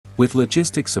With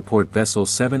logistics support vessel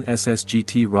 7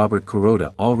 SSGT Robert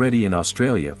Kuroda already in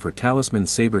Australia for Talisman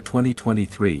Sabre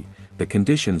 2023, the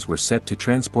conditions were set to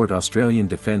transport Australian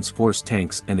Defence Force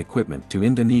tanks and equipment to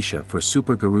Indonesia for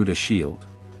Super Garuda Shield.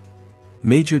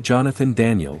 Major Jonathan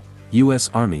Daniel, U.S.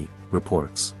 Army,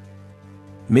 reports.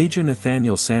 Major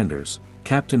Nathaniel Sanders,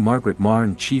 Captain Margaret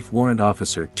Marne, Chief Warrant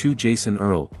Officer 2 Jason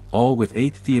Earl, all with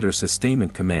 8th Theatre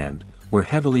Sustainment Command, were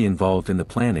heavily involved in the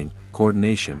planning,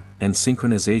 coordination, and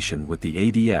synchronization with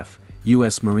the ADF,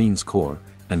 U.S. Marines Corps,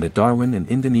 and the Darwin and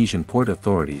Indonesian port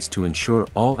authorities to ensure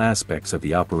all aspects of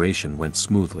the operation went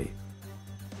smoothly.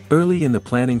 Early in the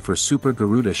planning for Super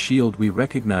Garuda Shield, we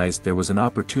recognized there was an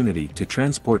opportunity to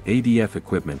transport ADF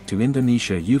equipment to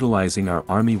Indonesia utilizing our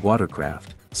Army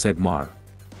watercraft, said Mar.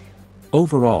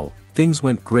 Overall, things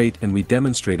went great and we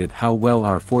demonstrated how well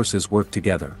our forces work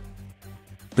together.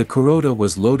 The Kuroda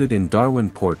was loaded in Darwin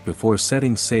Port before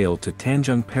setting sail to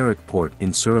Tanjung Perak Port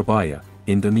in Surabaya,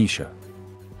 Indonesia.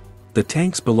 The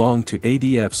tanks belonged to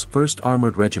ADF's 1st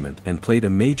Armored Regiment and played a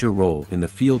major role in the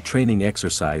field training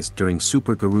exercise during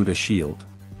Super Garuda Shield.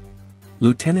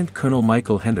 Lieutenant Colonel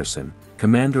Michael Henderson,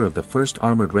 commander of the 1st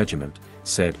Armored Regiment,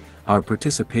 said, "Our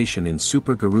participation in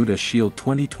Super Garuda Shield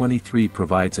 2023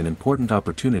 provides an important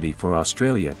opportunity for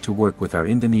Australia to work with our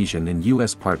Indonesian and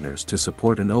U.S. partners to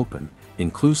support an open,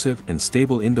 inclusive and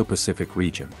stable Indo-Pacific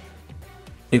region.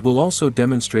 It will also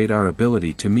demonstrate our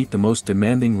ability to meet the most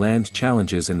demanding land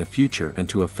challenges in the future and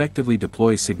to effectively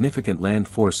deploy significant land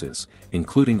forces,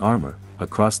 including armor,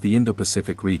 across the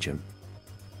Indo-Pacific region."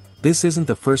 This isn't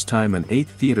the first time an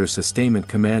 8th Theatre Sustainment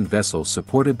Command vessel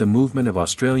supported the movement of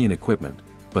Australian equipment,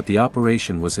 but the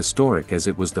operation was historic as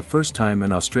it was the first time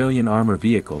an Australian armor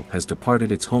vehicle has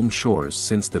departed its home shores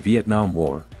since the Vietnam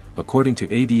War, according to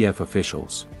ADF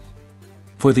officials.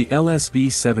 For the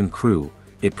LSV-7 crew,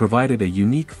 it provided a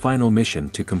unique final mission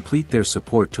to complete their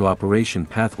support to Operation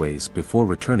Pathways before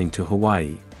returning to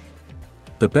Hawaii.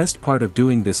 "The best part of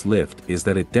doing this lift is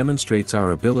that it demonstrates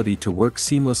our ability to work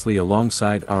seamlessly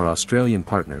alongside our Australian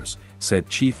partners," said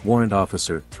Chief Warrant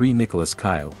Officer 3 Nicholas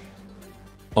Kyle.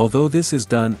 "Although this is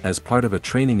done as part of a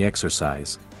training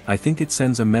exercise, I think it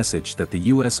sends a message that the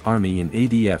U.S. Army and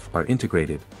ADF are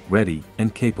integrated, ready,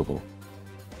 and capable."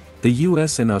 The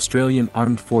U.S. and Australian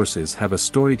armed forces have a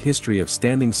storied history of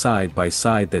standing side by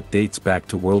side that dates back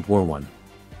to World War I.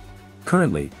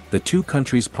 Currently, the two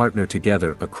countries partner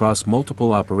together across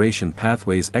multiple Operation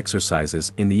Pathways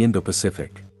exercises in the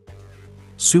Indo-Pacific.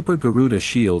 Super Garuda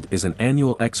Shield is an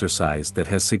annual exercise that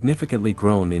has significantly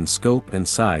grown in scope and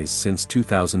size since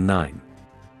 2009.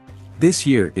 This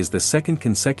year is the second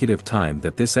consecutive time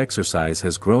that this exercise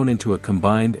has grown into a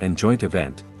combined and joint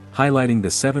event, highlighting the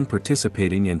 7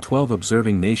 participating and 12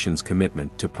 observing nations'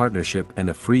 commitment to partnership and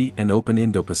a free and open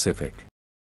Indo-Pacific.